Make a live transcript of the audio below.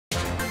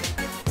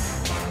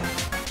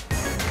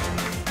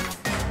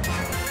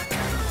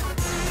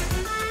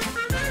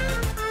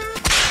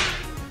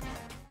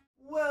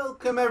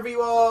Welcome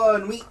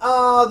everyone! We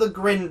are the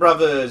Grin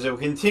brothers and we're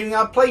continuing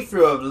our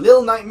playthrough of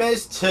Little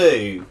Nightmares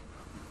 2.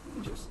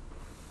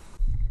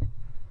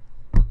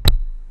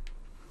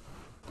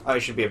 Oh, you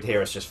should be able to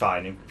hear us just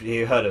fine.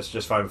 You heard us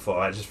just fine before.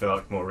 I just feel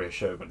like more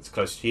reassured when it's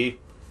close to you.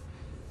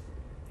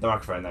 The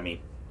microphone, I mean.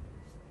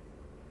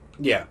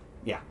 Yeah.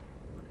 Yeah.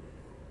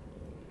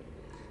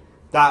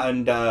 That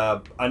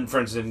and for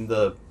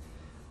instance,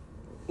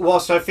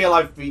 whilst I feel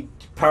I've been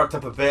perked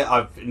up a bit,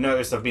 I've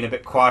noticed I've been a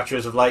bit quieter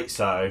as of late,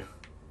 so...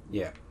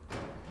 Yeah.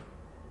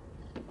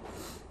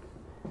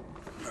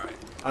 Right.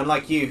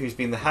 Unlike you, who's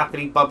been the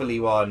happily bubbly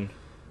one.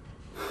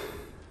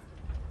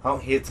 Oh,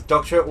 here's the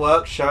doctor at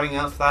work, showing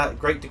off that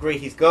great degree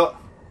he's got.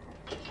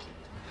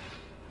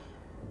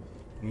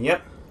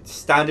 Yep,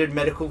 standard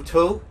medical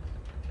tool.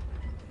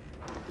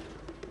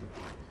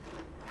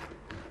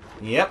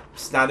 Yep,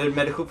 standard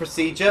medical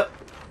procedure.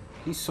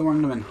 He's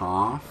sawing them in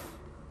half.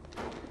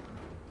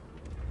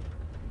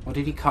 What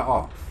did he cut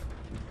off?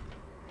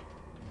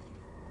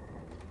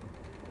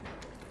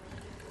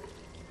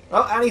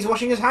 Oh, and he's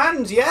washing his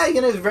hands. Yeah,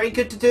 you know, it's very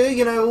good to do.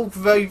 You know, all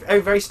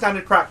very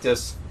standard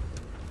practice.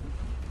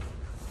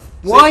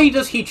 Why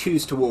does he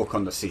choose to walk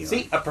on the ceiling?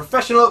 See, a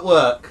professional at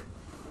work.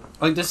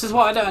 Like, this is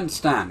what I don't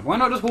understand. Why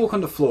not just walk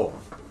on the floor?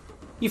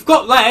 You've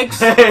got legs!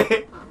 I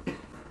think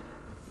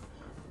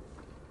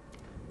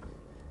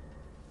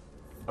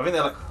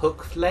they're like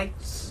hook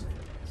legs.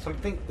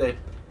 Something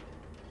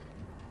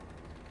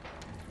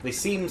they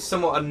seem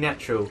somewhat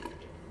unnatural.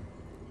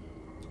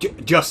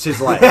 Just his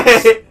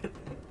legs.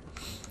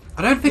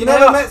 I don't think you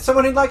never met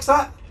someone who likes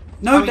that?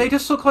 No, I mean, they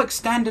just look like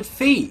standard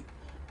feet.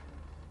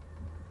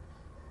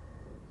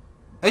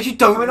 As you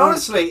don't. I mean,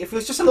 honestly, if it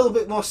was just a little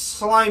bit more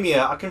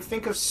slimier, I can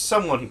think of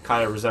someone who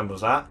kind of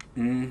resembles that.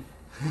 Mm.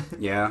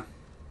 Yeah.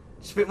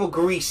 Just a bit more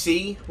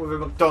greasy, with a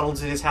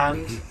McDonald's in his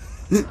hand.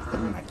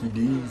 Mackie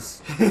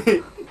D's.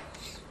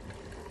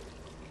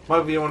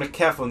 Might be want to be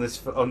careful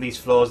on these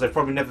floors. They've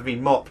probably never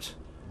been mopped.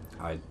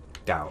 I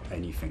doubt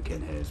anything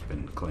in here has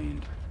been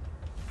cleaned.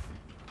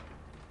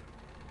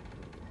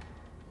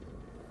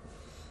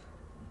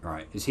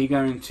 Right, is he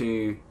going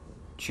to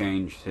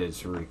change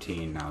his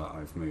routine now that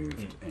I've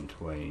moved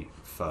into a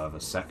further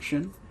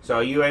section? So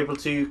are you able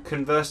to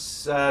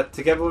converse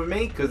together with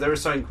me? Because there is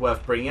something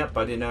worth bringing up,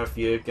 but I didn't know if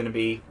you're going to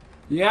be...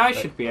 Yeah, I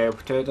should be able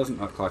to. It doesn't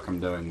look like I'm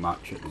doing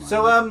much at the moment.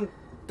 So,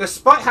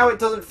 despite how it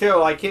doesn't feel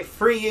like it,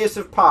 3 years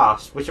have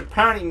passed, which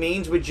apparently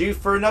means we're due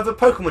for another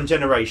Pokémon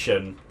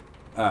generation.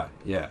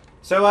 Yeah.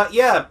 So,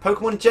 yeah,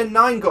 Pokémon Gen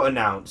 9 got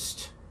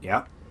announced.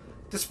 Yeah.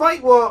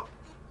 Despite what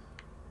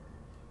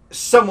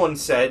someone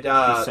said...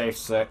 Safe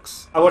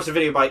 6. I watched a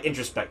video by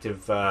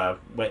Introspective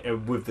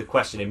with the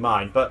question in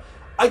mind, but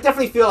I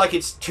definitely feel like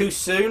it's too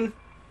soon.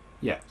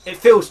 Yes. It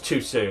feels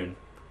too soon.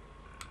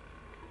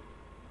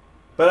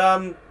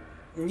 But,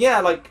 yeah,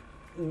 like,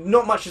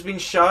 not much has been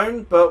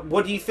shown, but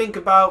what do you think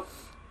about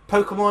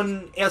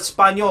Pokémon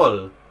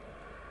Español?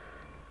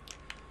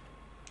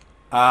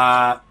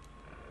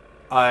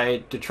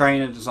 The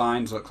trainer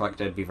designs look like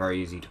they'd be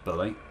very easy to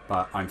bully,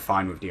 but I'm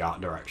fine with the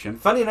art direction.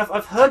 Funny enough,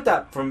 I've heard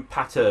that from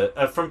Patters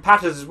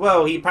as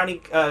well. He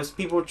apparently,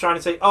 people were trying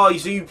to say, oh,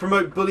 so you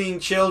promote bullying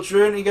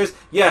children? And he goes,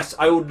 yes,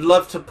 I would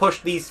love to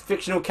push these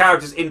fictional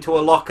characters into a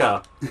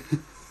locker.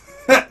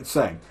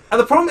 Same. And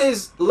the problem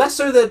is, less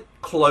so their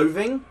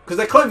clothing, because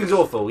their clothing's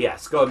awful,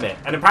 yes, gotta admit.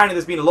 And apparently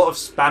there's been a lot of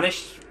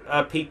Spanish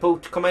people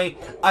to comment.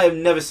 I have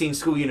never seen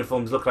school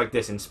uniforms look like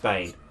this in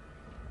Spain.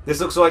 This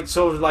looks like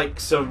sort of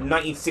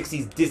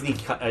 1960s Disney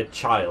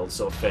child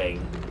sort of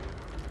thing.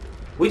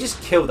 We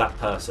just kill that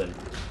person.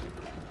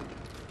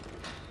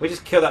 We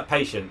just kill that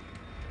patient.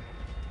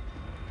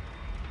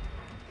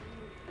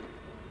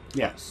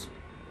 Yes.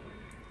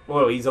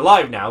 Well, he's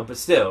alive now, but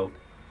still.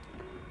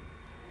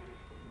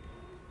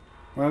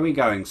 Where are we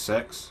going,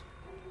 6?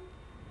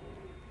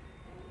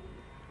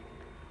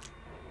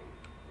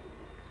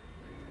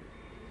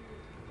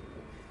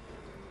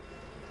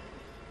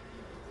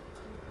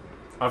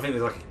 I think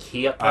there's like a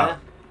key up there.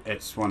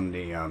 It's one of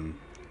the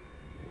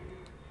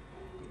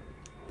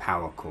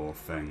power core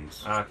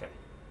things. Okay.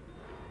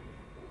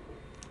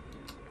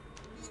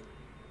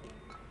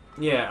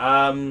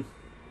 Yeah,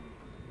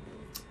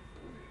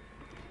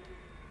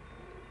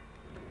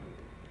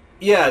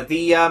 yeah,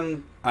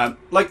 the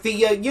like the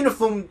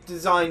uniform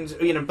designs,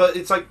 you know, but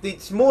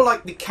it's more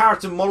like the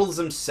character models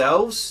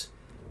themselves.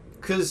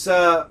 Because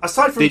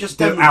aside from just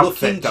them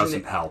looking,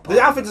 doesn't help. The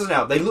outfit doesn't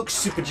help. They look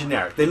super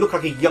generic. They look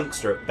like a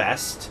youngster at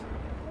best.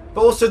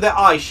 But also their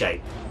eye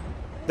shape.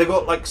 They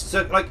got like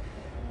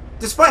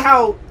despite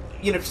how,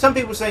 you know, some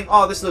people are saying,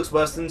 oh, this looks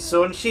worse than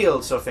Sword and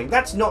Shield sort of thing.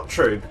 That's not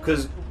true,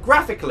 because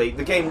graphically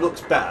the game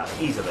looks better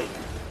easily.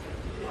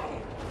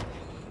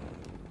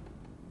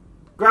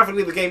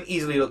 Graphically, the game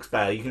easily looks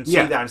better. You can see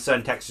that in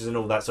certain textures and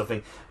all that sort of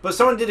thing. But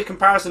someone did a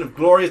comparison of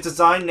Gloria's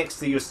design next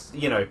to your,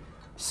 you know,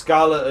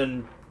 Scarlet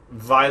and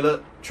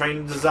Violet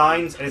train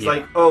designs, and it's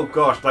like, oh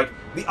gosh, like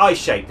the eye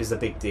shape is a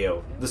big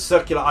deal. The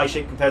circular eye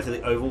shape compared to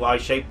the oval eye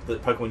shape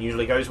that Pokemon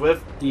usually goes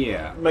with,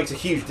 yeah, makes a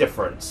huge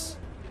difference.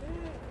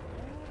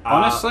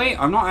 Honestly,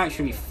 I'm not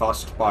actually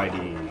fussed by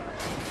the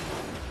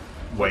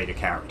way the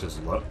characters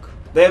look.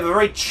 They have a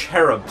very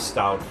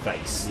cherub-styled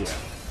face. Yeah.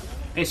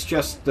 It's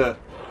just that...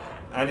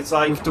 And it's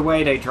like... with the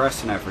way they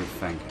dress and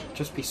everything, it'd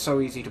just be so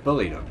easy to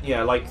bully them.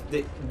 Yeah, like,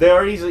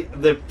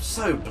 they're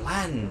so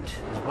bland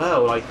as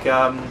well. Like,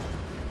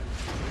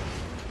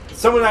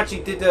 someone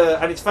actually did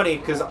and it's funny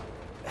because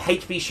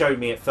HP showed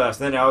me it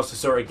first, and then I also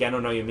saw it again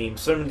on Know Your Meme.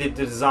 Someone did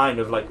the design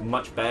of, like,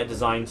 much better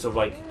design, sort of,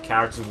 like,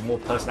 characters with more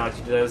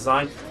personality to their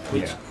design,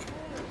 which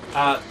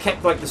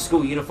kept, like, the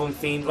school uniform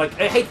theme. Like,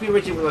 HP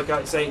originally was,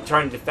 like, say,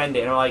 trying to defend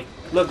it, and I'm like,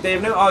 look, they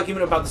have no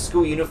argument about the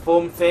school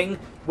uniform thing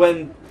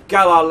when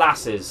Galar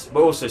lasses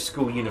were also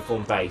school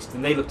uniform based,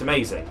 and they looked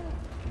amazing.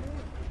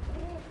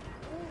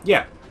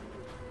 Yeah.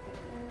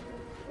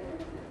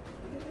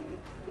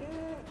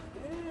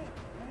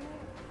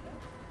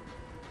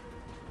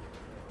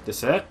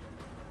 This it?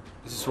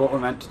 This is what we're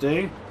meant to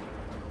do?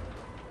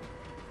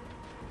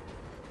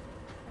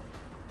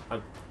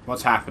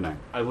 What's happening?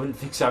 I wouldn't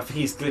think so. I think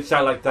he's glitched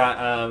out like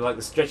that, like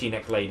the stretchy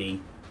neck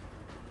lady.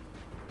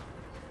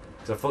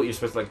 Because I thought you were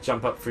supposed to, like,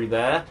 jump up through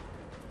there.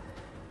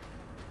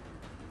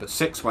 But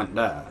 6 went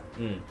there.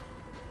 Mm.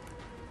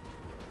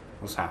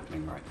 What's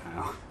happening right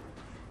now?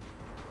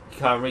 He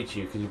can't reach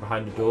you because you're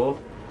behind the door.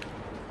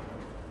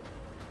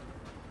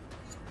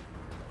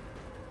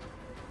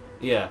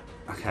 Yeah.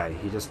 Okay,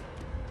 he just...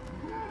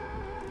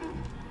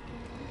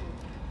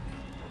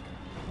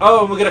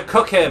 Oh, we're gonna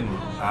cook him!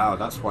 Oh,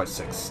 that's why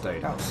 6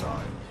 stayed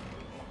outside.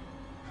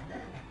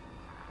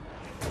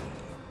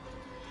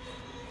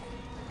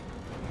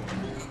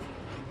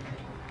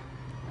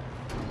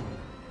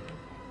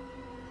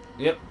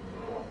 Yep.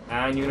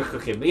 And you're gonna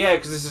cook him. But yeah,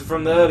 because this is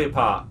from the earlier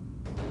part.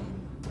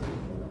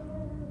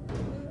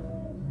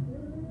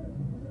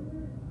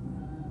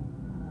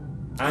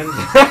 And...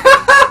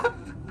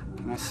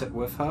 Can I sit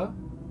with her?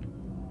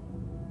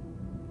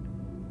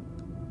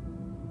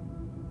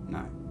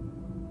 No.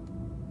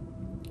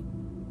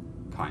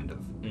 Kind of.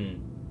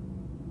 Mm.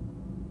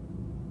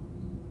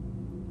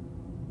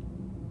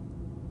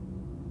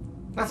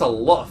 That's a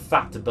lot of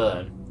fat to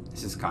burn.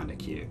 This is kind of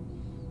cute.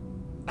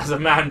 As a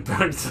man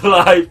burned to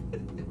life.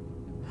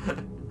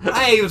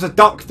 Hey, he was a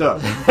doctor!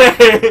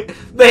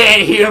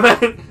 They're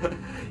human!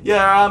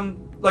 Yeah,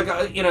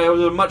 like, you know, it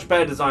was a much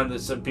better design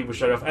that some people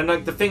showed off. And,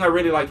 like, the thing I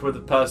really liked with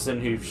the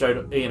person who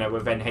showed, you know,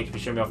 when HP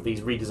showed me off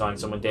these redesigns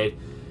someone did,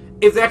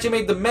 is they actually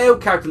made the male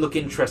character look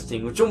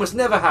interesting, which almost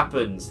never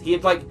happens. He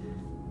had, like,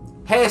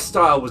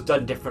 hairstyle was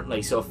done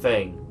differently, sort of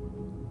thing.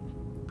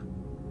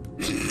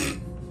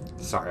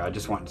 Sorry, I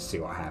just wanted to see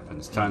what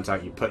happens. Turns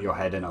out you put your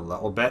head in a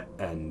little bit,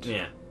 and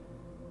Yeah.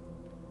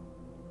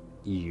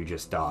 you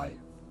just die.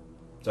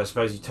 So I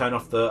suppose you turn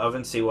off the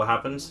oven, see what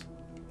happens?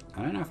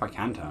 I don't know if I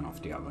can turn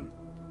off the oven.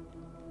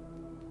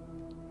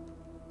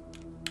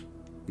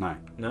 No.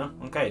 No?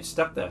 Okay, it's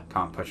stuck there.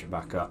 Can't push it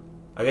back up.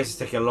 I guess it's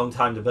taking a long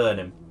time to burn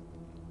him.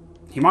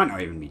 He might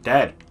not even be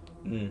dead.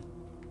 Mm.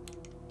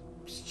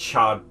 His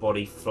charred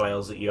body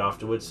flails at you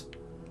afterwards.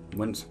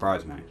 Wouldn't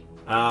surprise me.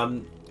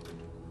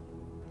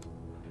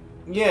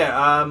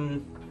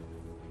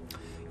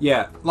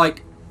 Yeah,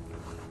 like,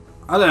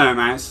 I don't know,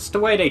 man. It's just the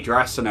way they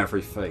dress and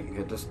everything.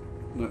 It just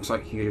looks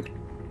like you could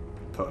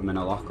put them in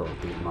a locker or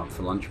beat them up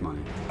for lunch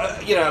money.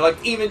 You know,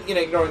 like, even, you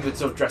know, ignoring the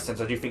sort of dress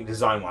sense, I do think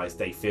design-wise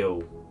they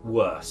feel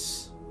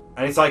worse.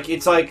 And it's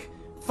like,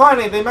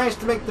 finally they managed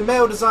to make the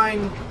male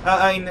design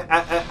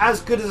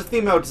as good as the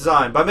female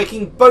design by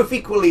making both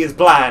equally as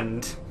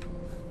bland.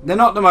 They're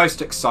not the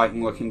most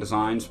exciting looking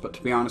designs, but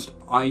to be honest,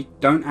 I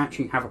don't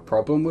actually have a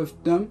problem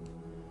with them.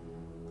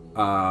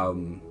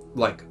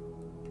 Like,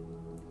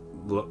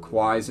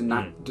 look-wise in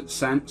that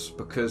sense,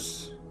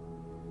 because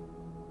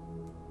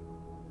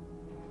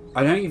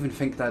I don't even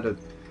think they're the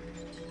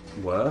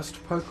worst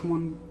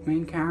Pokemon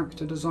main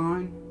character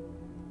design.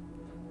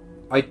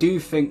 I do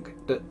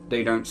think that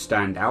they don't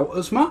stand out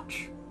as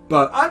much,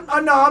 but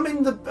I'm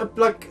in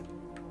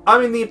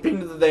the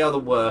opinion that they are the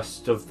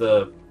worst of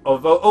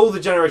all the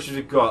generations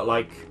we've got.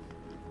 Like,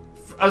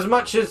 as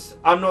much as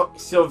I'm not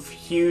sort of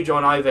huge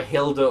on either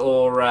Hilda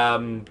or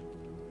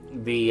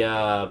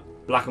the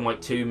Black and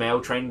White 2 male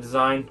training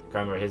design. Can't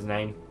remember his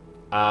name.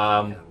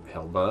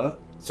 Hilbert.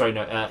 Sorry,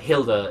 no,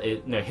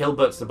 Hilda. No,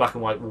 Hilbert's the Black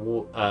and White.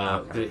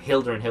 Okay.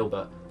 Hilda and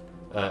Hilbert.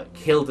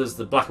 Hilda's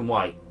the Black and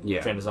White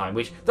training design,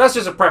 which that's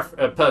just a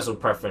personal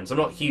preference. I'm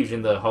not huge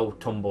in the whole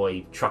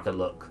tomboy trucker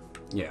look.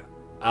 Yeah.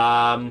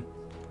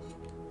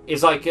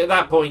 It's like at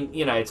that point,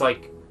 you know, it's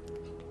like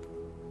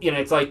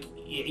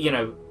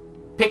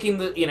picking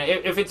the, you know,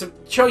 if it's a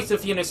choice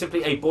of, you know,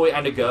 simply a boy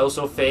and a girl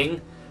sort of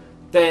thing,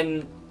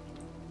 then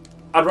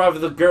I'd rather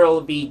the girl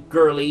be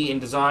girly in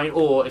design,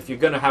 or if you're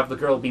going to have the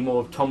girl be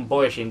more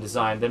tomboyish in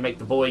design, then make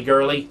the boy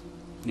girly.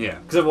 Yeah.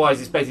 Because otherwise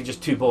it's basically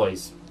just two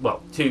boys.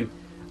 Well, two...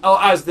 Oh,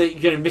 as the,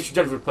 you know, Mr.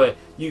 Judge would put it,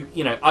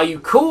 you know, are you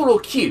cool or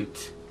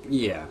cute?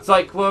 Yeah. It's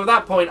like, well, at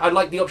that point, I'd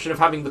like the option of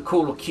having the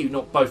cool or cute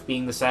not both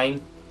being the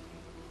same.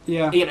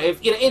 Yeah. You know, if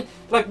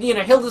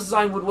Hilda's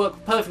design would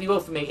work perfectly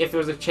well for me if it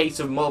was a case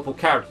of multiple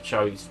character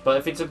choice. But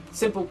if it's a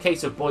simple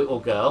case of boy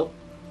or girl,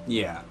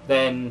 Yeah.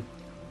 then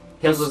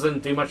Hilda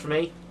doesn't do much for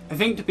me. I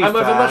think to be I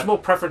fair... have a much more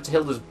preference to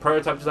Hilda's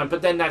prototype design,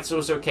 but then that's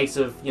also a case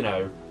of, you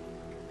know...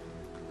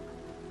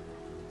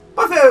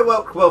 I feel it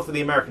worked well for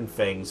the American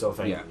thing, sort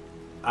of thing.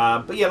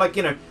 Yeah. But yeah, like,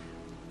 you know,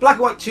 Black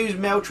and White 2's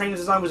male trainer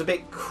design was a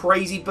bit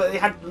crazy, but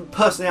it had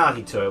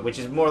personality to it, which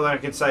is more than I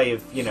could say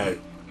of, you know,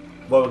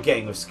 what we're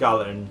getting with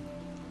Scarlet and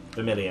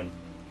Vermilion.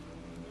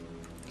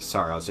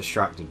 Sorry, I was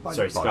distracted by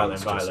Scarlet and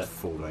just Violet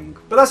falling.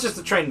 But that's just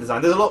the trainer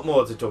design. There's a lot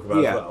more to talk about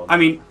as well. I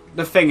mean,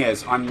 the thing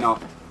is, I'm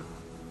not...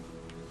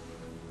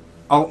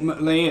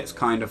 Ultimately, it's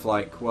kind of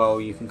like,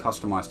 well, you can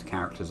customize the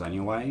characters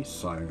anyway,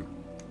 so...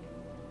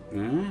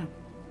 Yeah.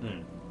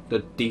 The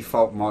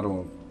default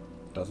model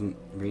doesn't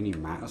really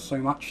matter so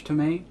much to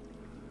me.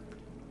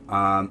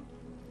 And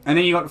then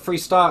you got the 3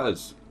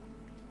 starters.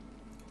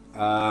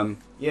 Yeah,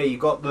 you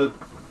got the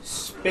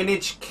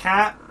Spinach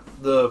Cat,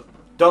 the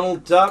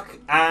Donald Duck,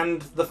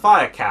 and the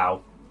Fire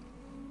Cow.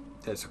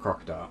 It's a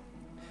crocodile.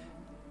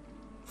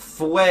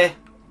 Fue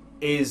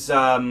is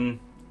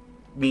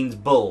means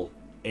bull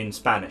in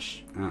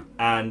Spanish,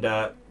 and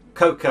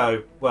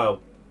Coco.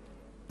 Well,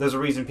 there's a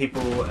reason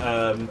people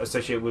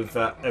associate with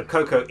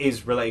Coco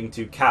is relating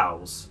to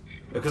cows,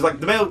 because like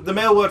the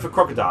male word for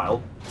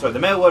crocodile. Sorry, the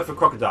male word for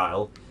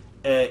crocodile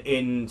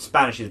in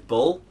Spanish is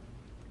bull.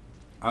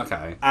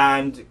 Okay.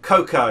 And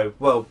Coco,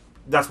 well,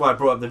 that's why I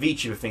brought up the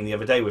VTuber thing the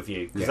other day with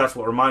you, because that's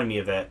what reminded me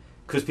of it.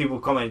 Because people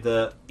commented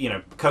that, you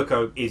know,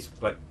 Coco is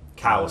like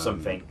cow or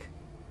something.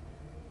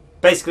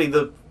 Basically,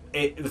 the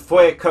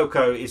Foyer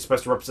Coco is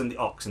supposed to represent the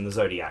ox in the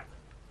zodiac,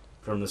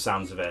 from the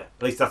sounds of it.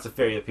 At least that's the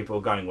theory that people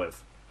are going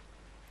with.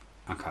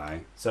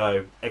 Okay.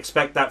 So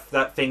expect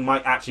that thing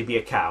might actually be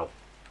a cow.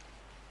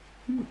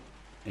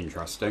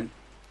 Interesting.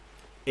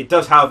 It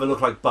does, however,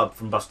 look like Bub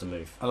from Buster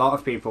Move. A lot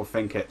of people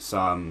think it's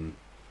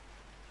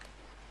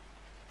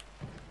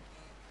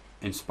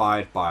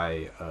inspired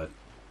by a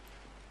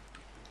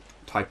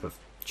type of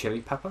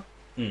chili pepper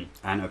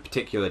and a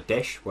particular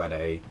dish where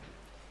they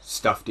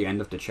stuff the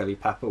end of the chili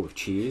pepper with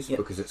cheese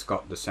because it's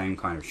got the same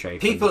kind of shape.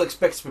 People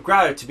expect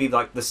Sprogrow to be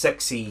like the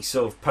sexy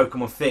sort of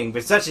Pokemon thing, but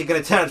it's actually going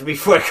to turn out to be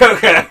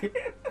Fuecoco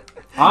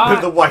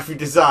with the waifu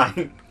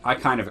design. I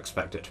kind of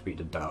expect it to be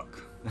the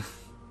duck.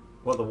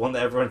 What, the one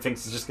that everyone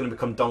thinks is just going to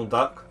become Donald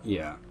Duck?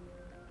 Yeah.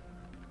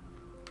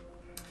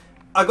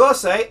 I gotta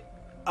say,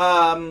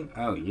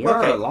 oh,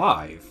 you're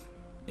alive.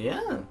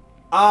 Yeah.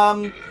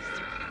 And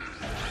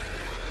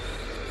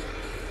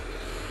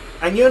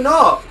you're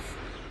not.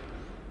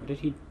 What did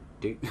he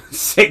do?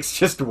 Six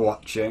just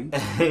watching.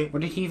 What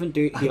did he even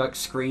do? He like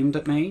screamed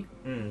at me.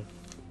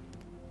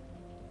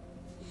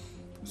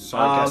 So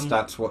I guess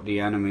that's what the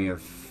enemy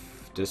of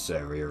this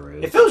area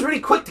is. It feels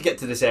really quick to get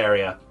to this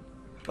area.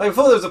 Like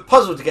before there was a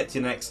puzzle to get to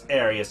the next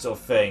area sort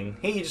of thing.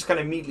 Here you're just kind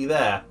of immediately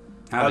there.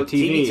 Have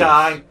TV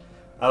time.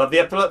 I love the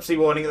epilepsy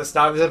warning at the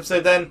start of this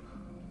episode then.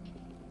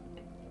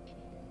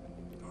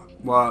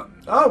 What?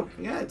 Oh,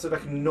 yeah, it's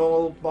like a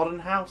normal modern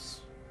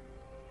house.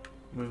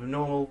 With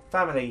normal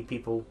family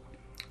people.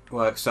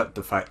 Well, except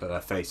the fact that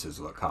their faces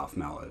look half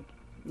melted.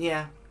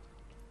 Yeah.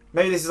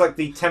 Maybe this is like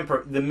the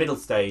middle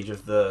stage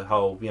of the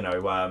whole, you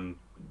know,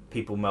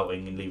 people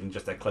melting and leaving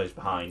just their clothes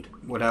behind.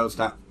 What else?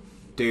 That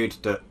dude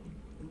that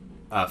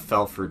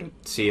fell through the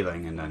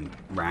ceiling and then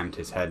rammed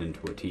his head into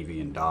a TV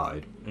and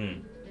died. Are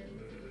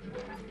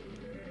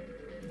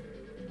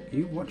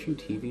you watching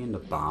TV in the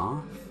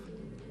bath?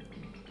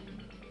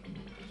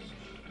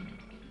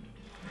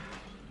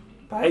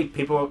 Hey,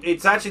 people,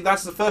 it's actually,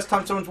 that's the first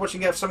time someone's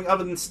watching it for something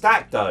other than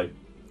Stack, though.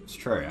 It's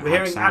true. We're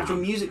hearing actual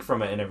music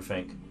from it and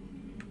everything.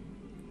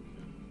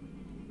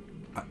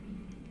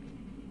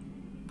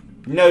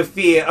 No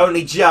fear,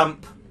 only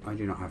jump. I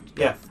do not have to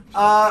get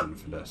for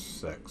this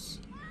 6.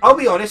 I'll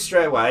be honest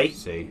straight away.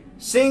 See.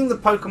 Seeing the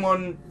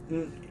Pokemon,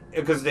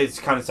 because it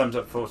kind of sums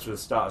up thoughts for the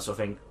start sort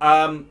of thing.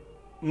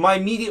 My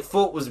immediate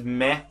thought was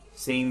meh,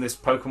 seeing this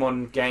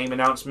Pokemon game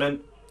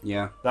announcement.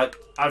 Yeah. Like,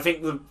 I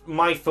think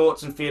my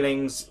thoughts and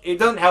feelings, it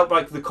doesn't help,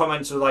 like, the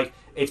comments are like,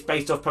 it's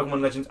based off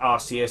Pokemon Legends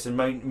Arceus, and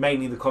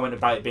mainly the comment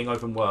about it being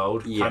open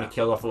world kind of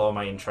killed off a lot of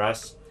my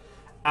interest.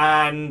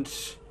 And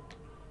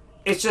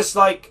it's just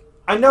like,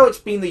 I know it's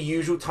been the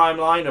usual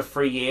timeline of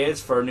 3 years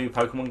for a new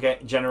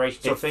Pokemon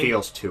generation sort of thing. It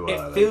feels too early.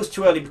 It feels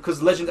too early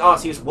because Legend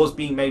Arceus was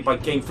being made by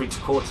Game Freak's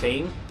core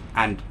team.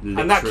 And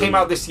that came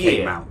out this year.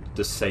 Came out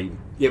the same.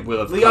 It will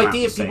have the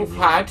idea people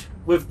had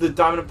with the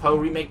Diamond and Pearl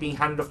remake being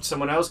handed off to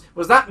someone else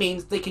was that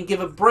means they can give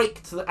a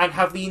break to and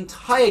have the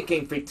entire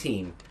Game Freak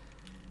team.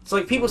 It's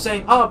like people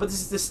saying, "Oh, but this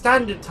is the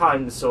standard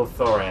time sort of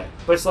for it."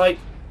 But it's like,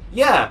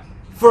 yeah,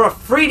 for a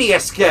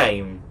 3DS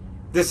game,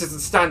 this is the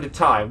standard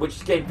time,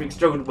 which Game Freak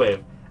struggled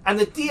with. And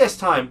the DS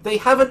time, they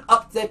haven't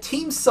upped their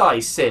team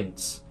size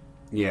since.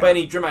 Yeah. By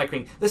any dramatic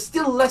thing. There's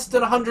still less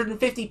than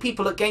 150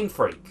 people at Game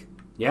Freak.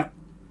 Yeah.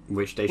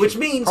 Which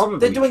means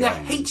they're doing a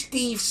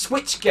HD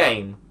Switch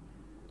game.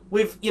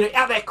 With, you know,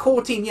 at their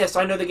core team, yes,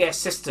 I know they get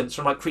assistance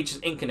from, like,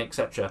 Creatures Inc. and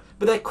etc.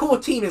 But their core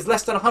team is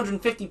less than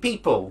 150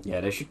 people. Yeah,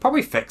 they should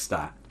probably fix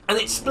that. And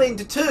it's split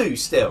into 2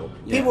 still.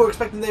 Yeah. People were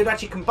expecting they would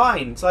actually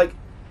combine. It's like,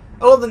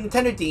 a lot of the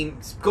Nintendo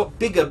teams got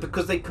bigger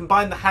because they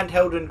combined the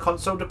handheld and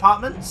console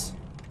departments.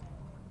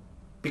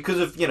 Because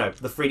of, the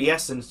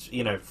 3DS and,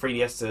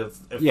 3DS of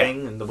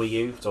thing and the Wii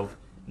U sort of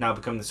now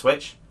becoming the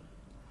Switch.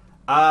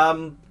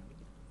 But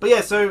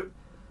yeah, so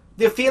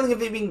the feeling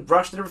of it being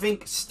rushed and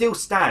everything still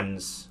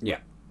stands. Yeah.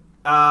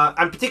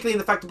 And particularly in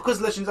the fact that because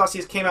Legends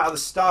Arceus came out at the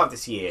start of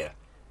this year,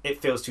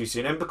 it feels too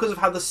soon. And because of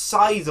how the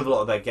size of a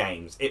lot of their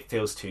games, it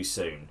feels too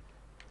soon.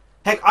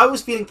 Heck, I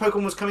was feeling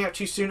Pokemon was coming out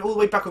too soon all the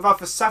way back with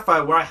Alpha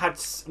Sapphire where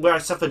I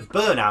suffered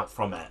burnout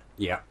from it.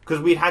 Yeah. Because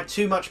we'd had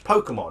too much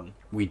Pokemon.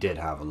 We did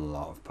have a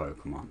lot of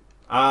Pokemon.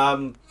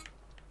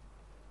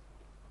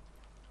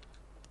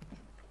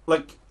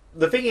 Like,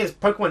 the thing is,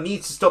 Pokemon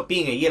needs to stop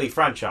being a yearly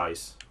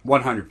franchise.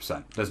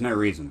 100%. There's no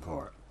reason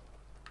for it.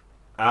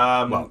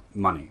 Well,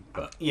 money,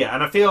 but... Yeah,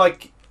 and I feel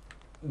like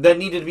there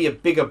needed to be a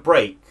bigger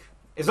break.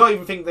 It's not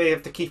even think they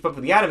have to keep up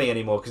with the anime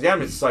anymore, because the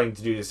anime is starting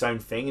to do its own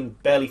thing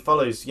and barely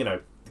follows,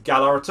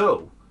 Galar at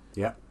all.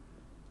 Yeah.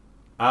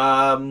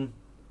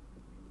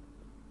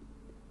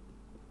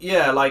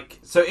 Yeah, like,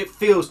 so it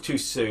feels too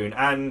soon,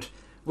 and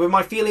with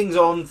my feelings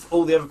on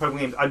all the other Pokemon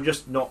games, I'm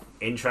just not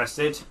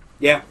interested.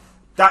 Yeah.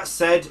 That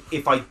said,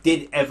 if I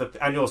did ever...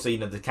 And also,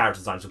 the character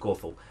designs look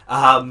awful.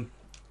 And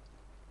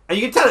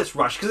you can tell it's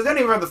rushed, because they don't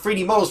even have the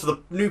 3D models for the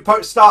new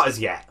starters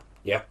yet.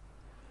 Yeah.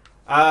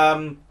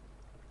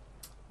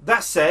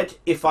 That said,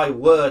 if I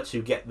were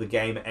to get the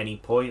game at any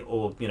point,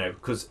 or,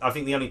 because I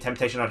think the only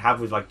temptation I'd have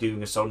was, like,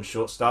 doing a Souldin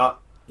short start.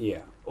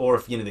 Yeah. Or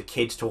if, the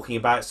kids talking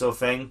about it sort of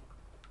thing.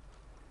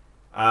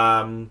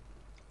 I mean,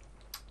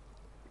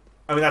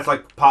 that's,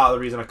 like, part of the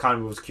reason I kind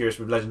of was curious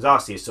with Legends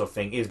Arceus sort of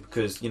thing, is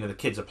because, the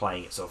kids are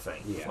playing it sort of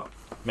thing. Yeah. Well,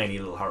 mainly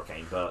Little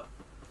Hurricane, but...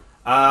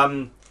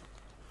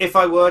 if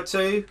I were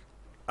to...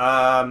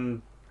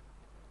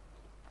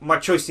 my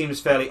choice seems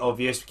fairly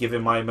obvious,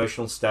 given my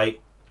emotional state.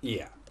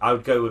 Yeah. I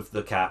would go with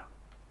the cat.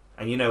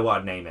 And you know what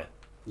I'd name it.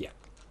 Yeah.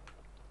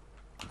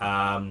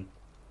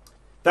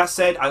 That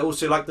said, I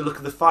also like the look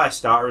of the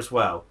Firestarter as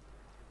well.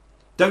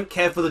 Don't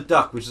care for the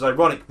duck, which is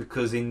ironic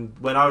because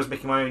when I was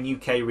making my own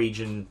UK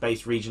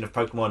based region of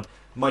Pokemon,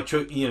 my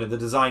the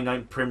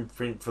design print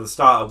for the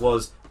starter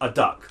was a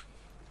duck.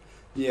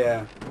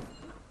 Yeah.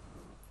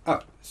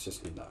 Oh, it's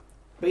just a duck.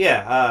 But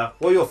yeah,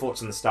 what are your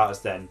thoughts on the starters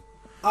then?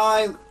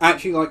 I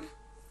actually like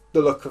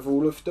the look of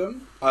all of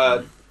them.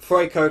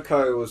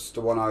 Fuecoco was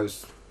the one I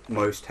was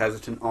most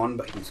hesitant on,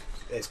 but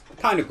it's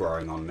kind of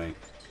growing on me.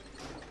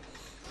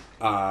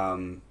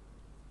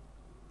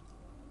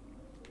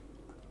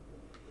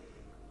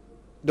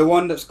 The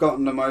one that's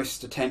gotten the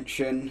most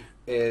attention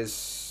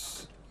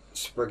is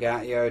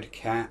Sprigatio the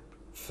cat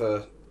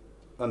for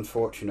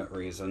unfortunate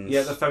reasons.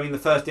 Yeah, the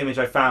first image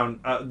I found,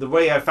 the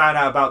way I found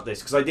out about this,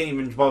 because I didn't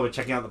even bother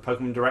checking out the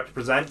Pokemon Direct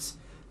Presents,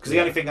 because the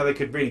only thing that they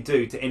could really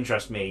do to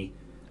interest me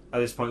at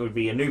this point would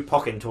be a new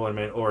Pokken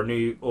tournament or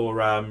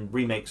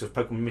remakes of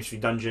Pokemon Mystery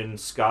Dungeon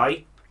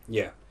Sky.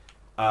 Yeah.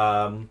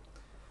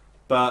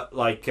 But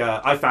like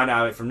I found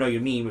out from Know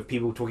Your Meme with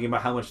people talking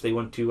about how much they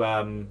want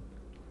to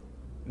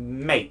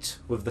mate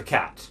with the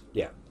cat.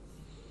 Yeah.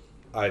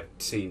 I've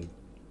seen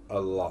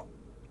a lot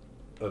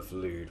of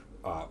lewd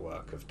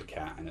artwork of the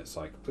cat, and it's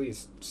like,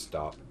 please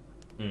stop.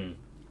 Mm.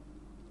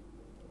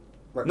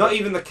 Not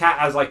even the cat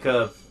as like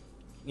a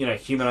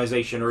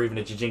humanization or even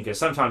a Jijinka.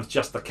 Sometimes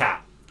just the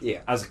cat.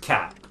 Yeah. As a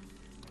cat.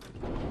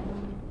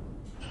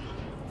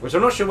 Which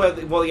I'm not sure what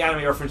the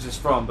anime reference is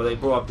from, but they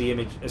brought up the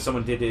image.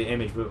 Someone did the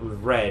image with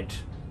red,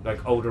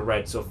 like older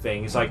red sort of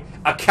thing. It's like,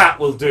 a cat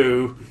will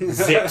do.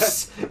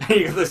 Zips. And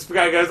you got this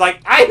guy goes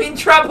like, I'm in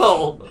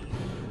trouble.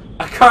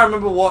 I can't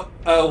remember what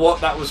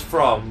that was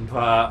from,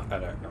 but I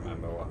don't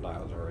remember what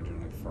that was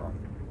originally from.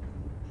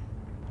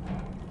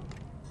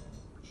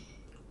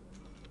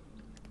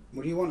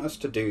 What do you want us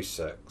to do,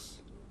 Six?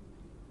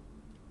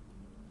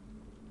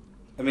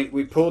 I mean,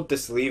 we pulled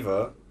this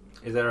lever.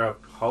 Is there a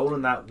hole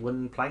in that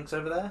wooden planks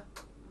over there?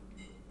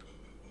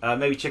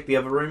 Maybe check the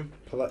other room.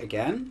 Pull it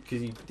again?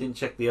 Because you didn't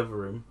check the other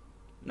room.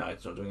 No,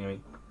 it's not doing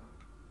anything.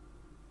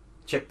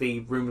 Check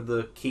the room with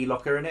the key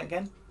locker in it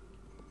again.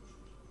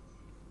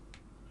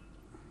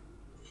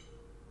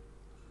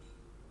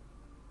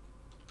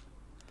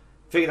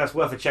 Figure that's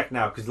worth a check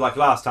now, because like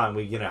last time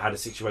we had a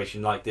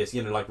situation like this,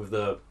 like with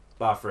the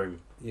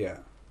bathroom. Yeah.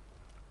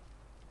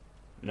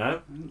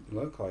 No? Doesn't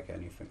look like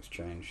anything's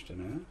changed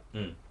in it.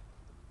 Mm.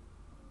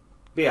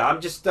 But yeah,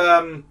 I'm just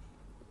and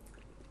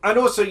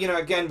also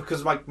again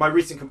because my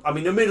recent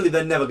admittedly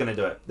they're never going to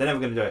do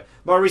it.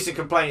 My recent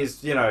complaint is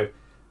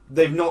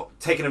they've not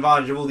taken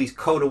advantage of all these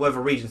colder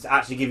weather regions to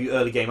actually give you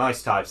early game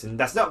ice types, and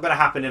that's not going to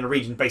happen in a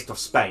region based off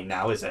Spain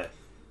now, is it?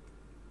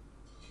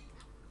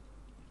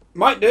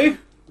 Might do.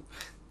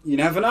 You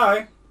never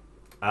know.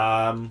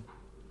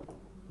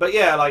 But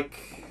yeah,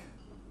 like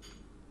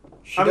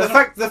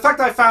the fact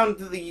I found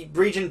the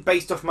region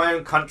based off my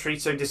own country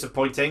so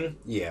disappointing.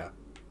 Yeah.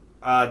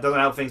 Doesn't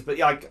help things, but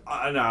yeah, like,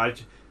 I don't know.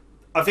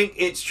 I think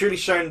it's truly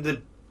shown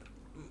the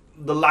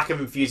lack of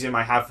enthusiasm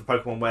I have for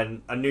Pokemon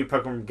when a new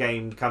Pokemon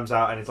game comes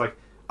out and it's like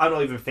I'm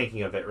not even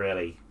thinking of it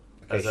really.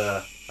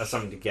 as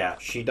something to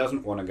get. She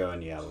doesn't want to go in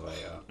the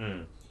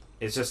elevator.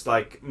 It's just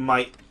like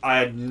I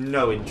had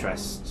no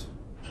interest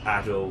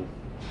at all,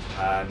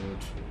 and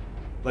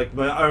like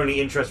my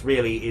only interest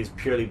really is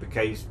purely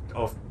because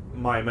of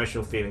my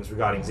emotional feelings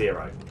regarding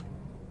Zero.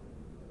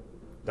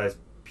 That's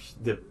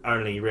the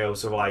only real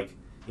sort of like,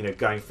 you know,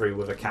 going through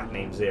with a cat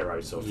named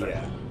Zero sort of thing.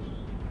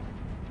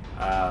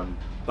 Yeah.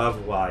 But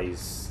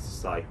otherwise,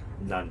 it's like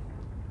none.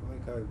 We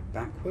go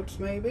backwards,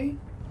 maybe.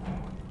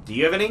 Do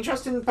you have any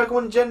interest in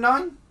Pokemon Gen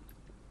 9?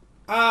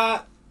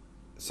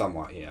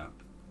 Somewhat, yeah.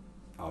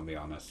 I'll be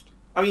honest.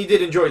 I mean, you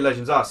did enjoy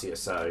Legends Arceus,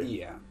 so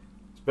Yeah.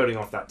 it's building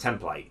off that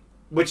template.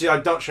 Which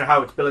I'm not sure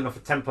how it's building off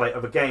a template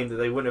of a game that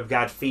they wouldn't have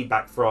had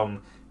feedback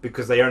from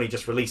because they only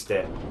just released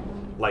it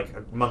like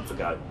a month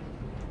ago.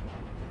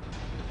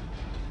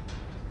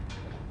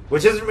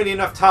 Which isn't really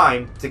enough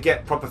time to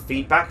get proper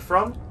feedback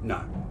from.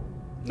 No.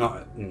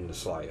 Not in the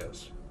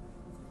slightest.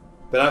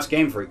 But that's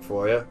Game Freak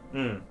for you.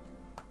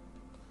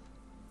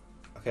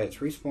 Okay, it's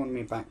respawned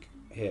me back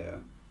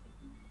here.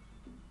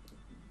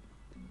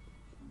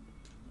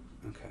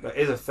 Okay. That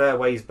is a fair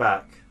ways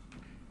back.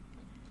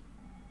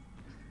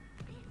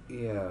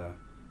 Yeah.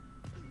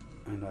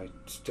 And I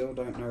still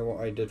don't know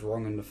what I did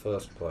wrong in the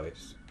first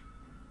place.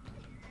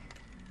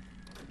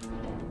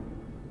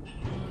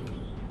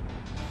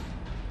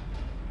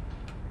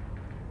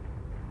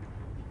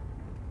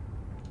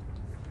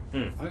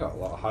 I got a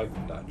lot of hype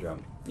with that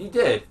jump. You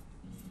did.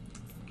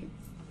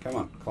 Come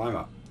on, climb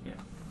up.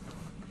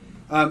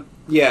 Yeah.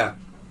 Yeah,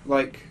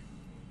 like,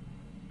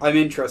 I'm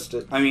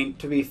interested. I mean,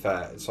 to be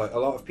fair, it's like a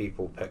lot of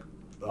people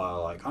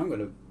like, I'm going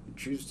to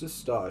choose to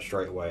start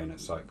straight away, and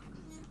it's like,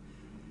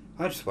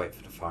 I just wait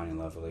for the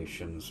final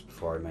evolutions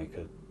before I make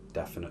a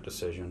definite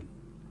decision.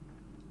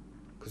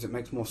 Because it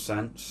makes more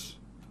sense.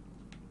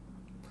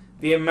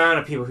 The amount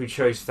of people who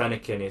chose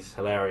Fennekin is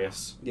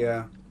hilarious.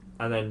 Yeah.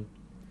 And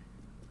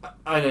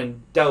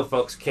then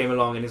Delphox came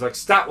along and he's like,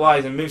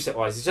 stat-wise and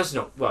moveset-wise, it's just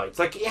not... Well, it's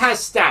like, it has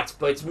stats,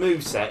 but its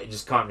moveset, it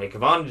just can't take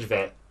advantage of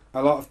it.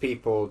 A lot of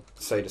people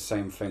say the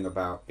same thing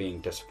about being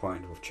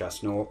disappointed with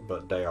Chestnut,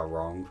 but they are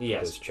wrong.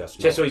 Yes.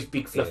 Chestnut is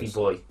big fluffy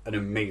boy. An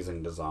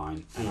amazing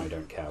design, and I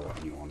don't care what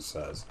anyone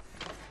says.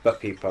 But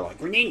people are like,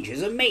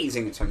 Greninja's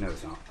amazing! It's like, no,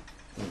 it's not.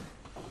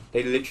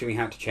 They literally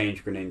had to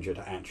change Greninja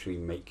to actually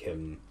make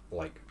him,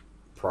 like,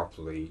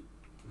 properly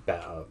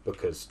better,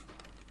 because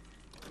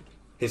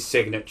his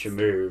signature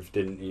move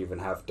didn't even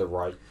have the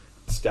right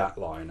stat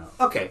lineup.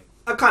 Okay,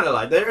 I kind of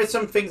like. There are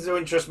some things that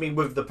interest me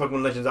with the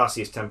Pokemon Legends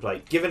Arceus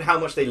template. Given how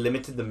much they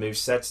limited the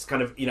movesets,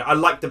 kind of, you know, I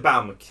like the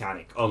battle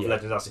mechanic of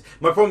Legends Arceus.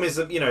 My problem is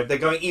that, you know, they're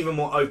going even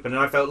more open,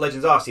 and I felt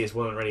Legends Arceus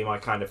wasn't really my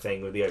kind of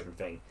thing with the open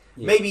thing.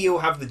 Yeah. Maybe you'll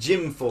have the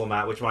gym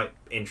format, which might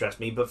interest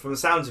me, but from the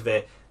sounds of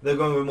it, they're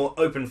going with a more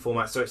open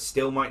format, so it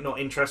still might not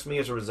interest me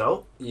as a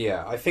result.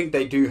 Yeah, I think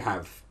they do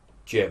have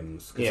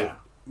gyms. Yeah.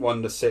 One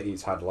of the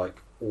cities had,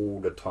 like, all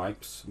the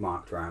types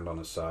marked around on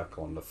a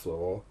circle on the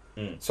floor.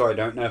 So I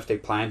don't know if they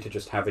plan to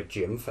just have a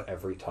gym for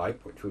every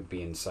type, which would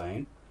be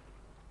insane,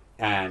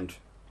 and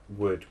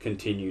would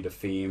continue the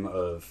theme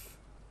of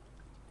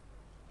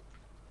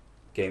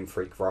Game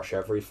Freak rush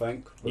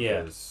everything,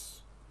 because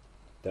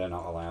they're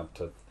not allowed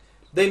to.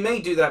 They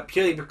may do that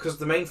purely because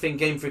the main thing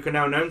Game Freak are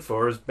now known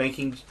for is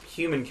making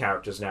human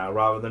characters now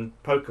rather than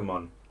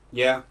Pokemon.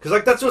 Yeah. Because,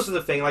 like, that's also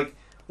the thing, like,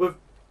 with,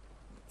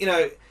 you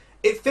know,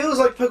 it feels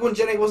like Pokemon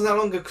Gen 8 wasn't that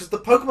long ago because the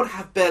Pokemon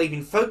have barely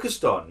been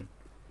focused on.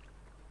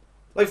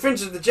 Like, for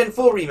instance, the Gen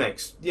 4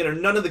 remakes, you know,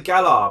 none of the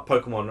Galar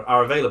Pokemon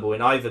are available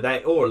in either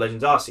they or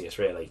Legends Arceus,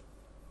 really.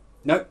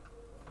 Nope.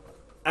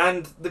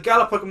 And the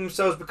Galar Pokemon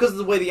themselves, because of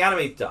the way the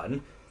anime's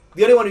done,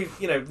 the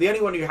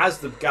only one who has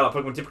the Galar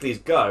Pokemon typically is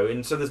Go,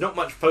 and so there's not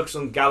much focus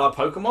on Galar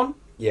Pokemon.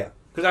 Yeah.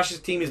 Because Ash's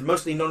team is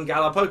mostly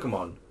non-Galar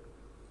Pokemon.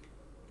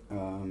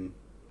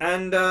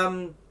 And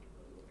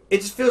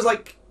it just feels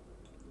like...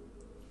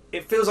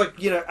 It feels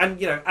like, you know, and,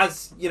 you know,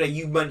 as, you know,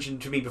 you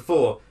mentioned to me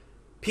before,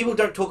 people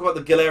don't talk about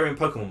the Galarian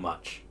Pokemon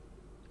much.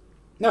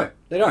 No,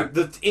 they don't.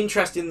 The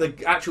interest in the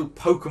actual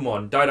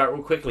Pokemon died out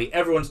real quickly.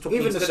 Everyone's talking...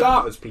 Even the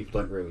starters, people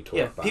don't really talk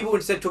about. People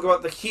instead talk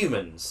about the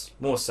humans,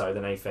 more so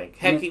than anything.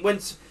 Heck, it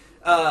went...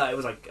 it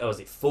was like, was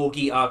it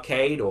 4G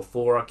Arcade or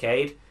 4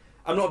 Arcade?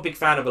 I'm not a big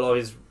fan of a lot of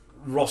his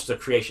roster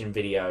creation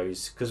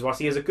videos, because whilst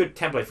he has a good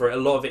template for it, a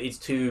lot of it is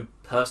too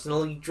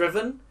personally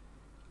driven,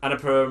 and I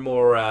prefer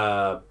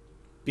more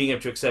being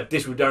able to accept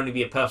this would only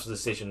be a personal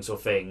decision sort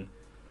of thing,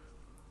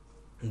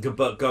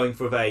 but going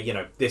for a, you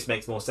know, this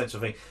makes more sense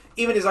sort of thing.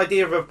 Even his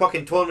idea of a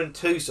fucking Tournament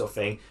 2 sort of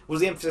thing was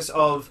the emphasis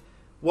of,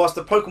 whilst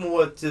the Pokemon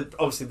were to,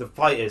 obviously the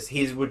fighters,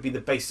 his would be the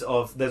base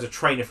of, there's a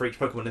trainer for each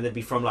Pokemon, and they'd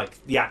be from,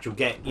 like, the actual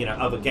game, you know,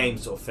 other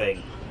games sort of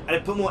thing. And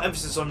it put more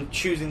emphasis on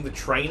choosing the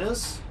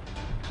trainers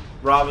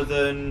rather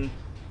than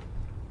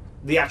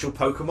the actual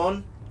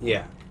Pokemon.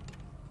 Yeah.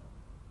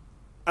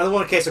 And the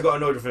one case I got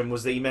annoyed with him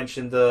was that he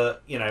mentioned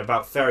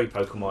about fairy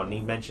Pokemon.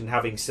 He mentioned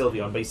having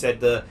Sylveon, but he said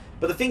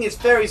but the thing is,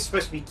 fairies are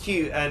supposed to be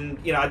cute, and,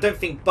 you know, I don't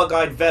think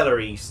bug-eyed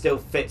Valerie still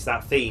fits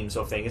that theme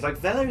sort of thing. It's like,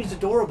 Valerie's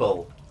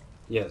adorable.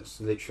 Yeah, it's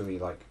literally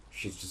like,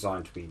 she's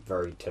designed to be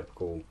very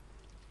typical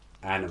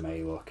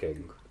anime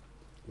looking,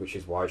 which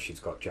is why she's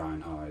got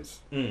giant eyes.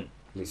 Mm.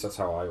 At least that's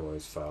how I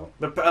always felt.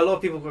 But a lot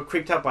of people were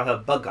creeped out by her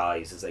bug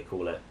eyes, as they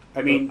call it.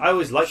 I mean, I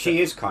always liked she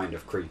her. is kind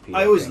of creepy.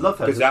 I always love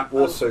her because that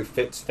also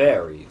fits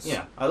fairies.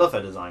 Yeah, I love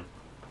her design.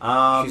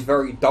 She's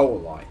very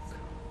doll-like.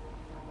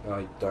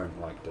 I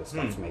don't like this.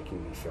 That's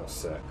making me feel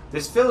sick.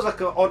 This feels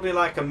like oddly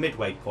like a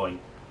midway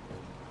point.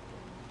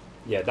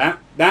 Yeah,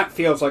 that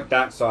feels like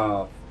that's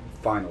our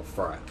final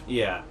threat.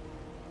 Yeah.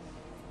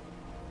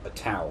 A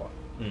tower.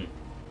 Mm.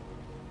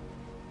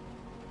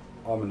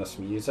 Ominous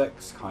music.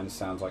 Kind of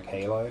sounds like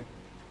Halo.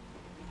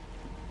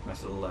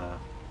 Nice little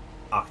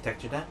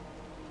architecture there.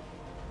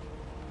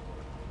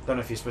 Don't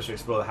know if you're supposed to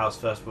explore the house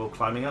first before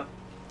climbing up.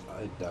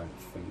 I don't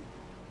think.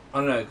 I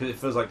don't know, because it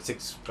feels like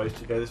it's supposed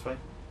to go this way.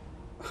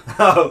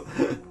 Oh!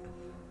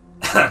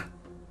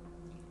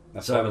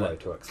 That's So one way to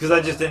explore. Because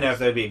I just didn't know if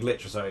there'd be a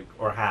glitch or something,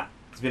 or a hat.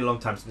 It's been a long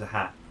time since a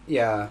hat.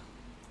 Yeah.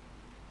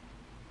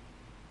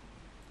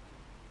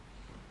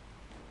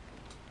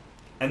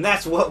 And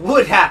that's what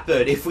would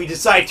happen if we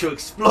decide to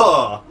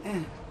explore! Yeah,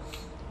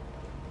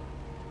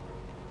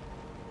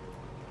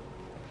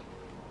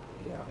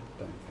 I don't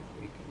think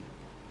we can.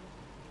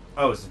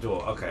 Oh, it's a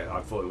door. Okay,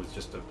 I thought it was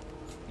just a,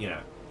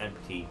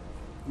 empty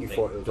You thing.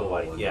 thought it was a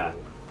doorway. hole in Yeah. the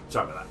wall.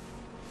 Sorry about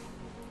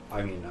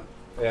I mean,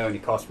 it only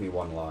cost me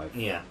 1 life.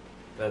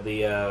 that.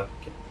 Yeah.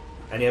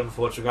 Any other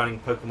thoughts regarding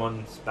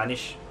Pokemon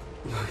Spanish?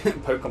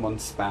 Pokemon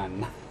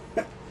Span.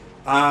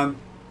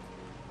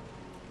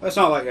 It's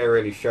not like they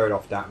really showed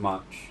off that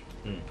much.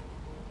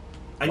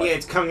 And yeah,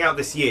 it's coming out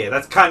this year.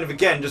 That's kind of,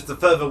 again, just the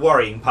further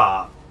worrying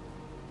part.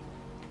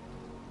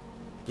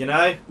 You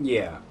know?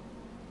 Yeah.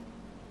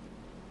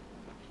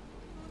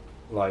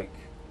 Like,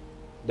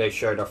 they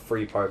showed off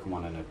 3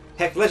 Pokemon in it.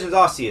 Heck, Legends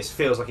Arceus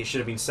feels like it should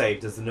have been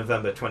saved as the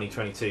November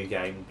 2022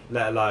 game,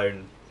 let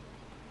alone...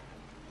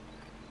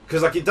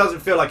 Because, it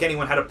doesn't feel like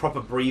anyone had a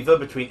proper breather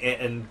between it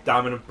and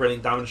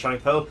Brilliant Diamond and Shining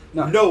Pearl.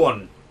 No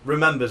one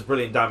remembers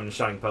Brilliant Diamond and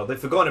Shining Pearl. They've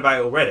forgotten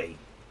about it already.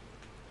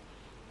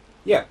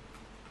 Yeah.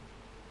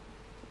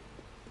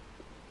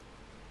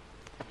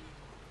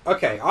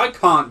 Okay, I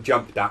can't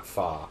jump that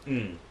far.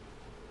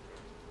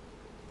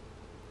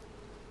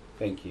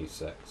 Thank you,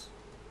 6.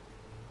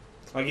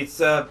 It's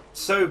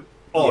so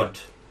odd.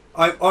 Yeah.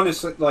 I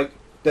honestly,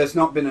 there's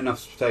not been enough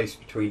space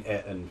between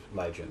it and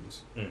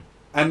Legends.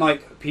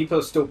 And, people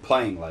are still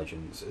playing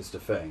Legends, is the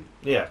thing.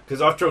 Yeah, because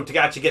after all, to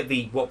actually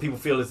get what people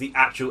feel is the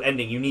actual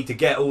ending, you need to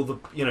get all the,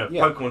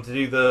 Pokemon to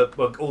do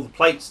all the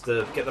plates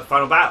to get the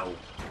final battle.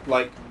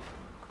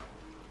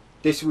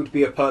 This would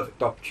be a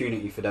perfect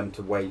opportunity for them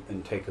to wait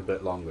and take a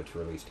bit longer to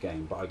release the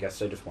game, but I guess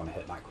they just want to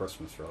hit that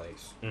Christmas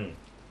release.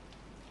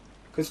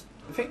 Because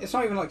I think it's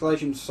not even like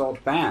Legends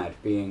sold bad,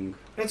 being...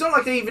 It's not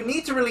like they even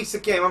need to release a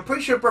game. I'm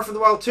pretty sure Breath of the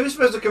Wild 2 is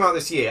supposed to come out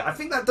this year. I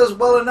think that does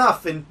well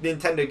enough in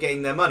Nintendo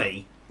getting their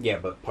money. Yeah,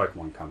 but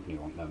Pokemon Company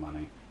want their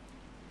money.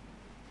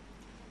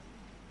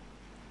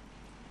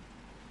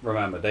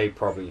 Remember, they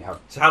probably have...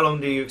 So how long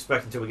do you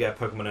expect until we get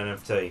a Pokemon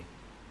NFT?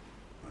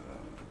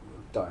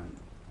 Don't.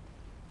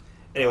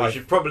 Anyway, we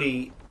should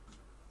probably...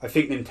 I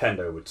think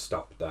Nintendo would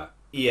stop that.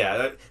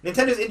 Yeah,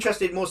 Nintendo's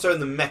interested more so in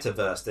the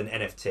metaverse than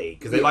NFT,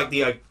 because they like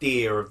the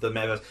idea of the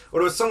metaverse.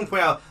 Although someone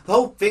pointed out, the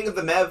whole thing of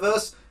the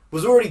metaverse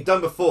was already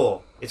done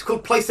before. It's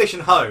called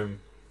PlayStation Home.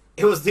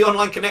 It was the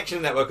online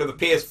connection network of the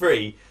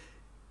PS3.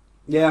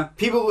 Yeah.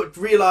 People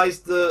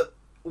realised that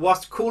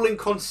whilst cool in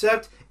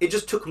concept, it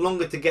just took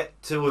longer to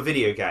get to a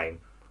video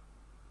game.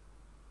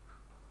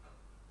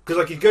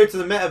 Because you'd go to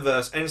the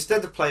metaverse, and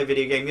instead of play a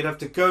video game, you'd have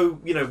to go,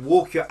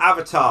 walk your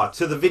avatar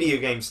to the video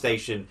game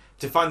station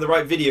to find the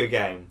right video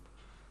game.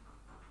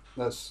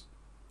 That's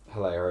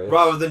hilarious.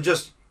 Rather than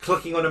just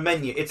clicking on a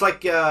menu. It's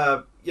like,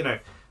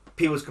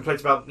 people's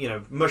complaints about,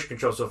 motion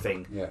control sort of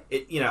thing.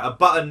 Yeah. A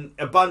button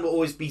will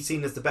always be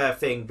seen as the better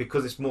thing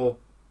because it's more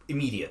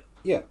immediate.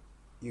 Yeah.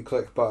 You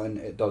click button,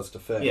 it does the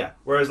thing. Yeah.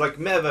 Whereas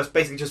Metaverse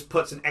basically just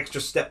puts an extra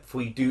step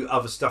before you do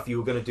other stuff you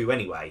were going to do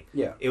anyway.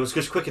 Yeah. It was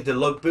just quicker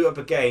to boot up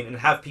a game and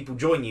have people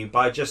join you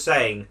by just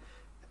saying,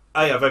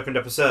 "Hey, I've opened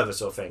up a server,"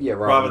 sort of thing. Yeah.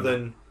 Rather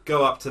than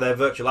go up to their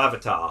virtual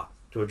avatar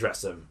to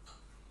address them.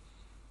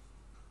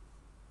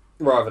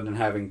 Rather than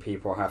having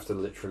people have to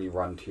literally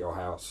run to your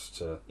house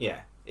to...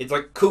 Yeah. It's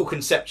cool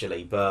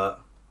conceptually, but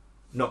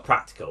not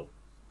practical.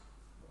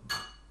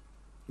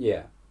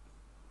 Yeah.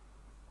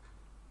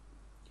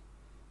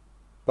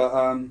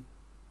 But,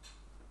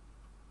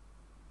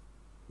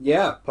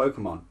 yeah,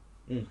 Pokemon.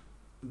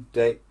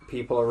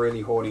 People are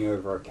really horny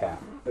over a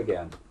cat,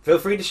 again. Feel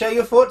free to share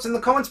your thoughts in the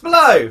comments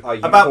below Are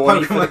you about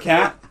horny Pokemon. for the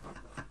cat?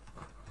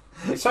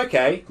 It's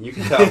okay, you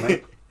can tell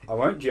me. I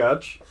won't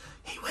judge.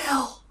 He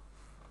will.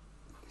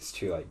 It's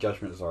too late,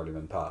 judgment has already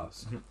been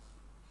passed.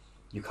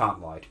 You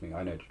can't lie to me,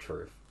 I know the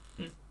truth.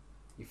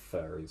 You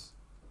furries.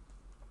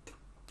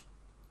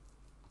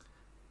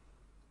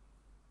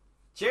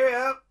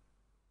 Cheerio.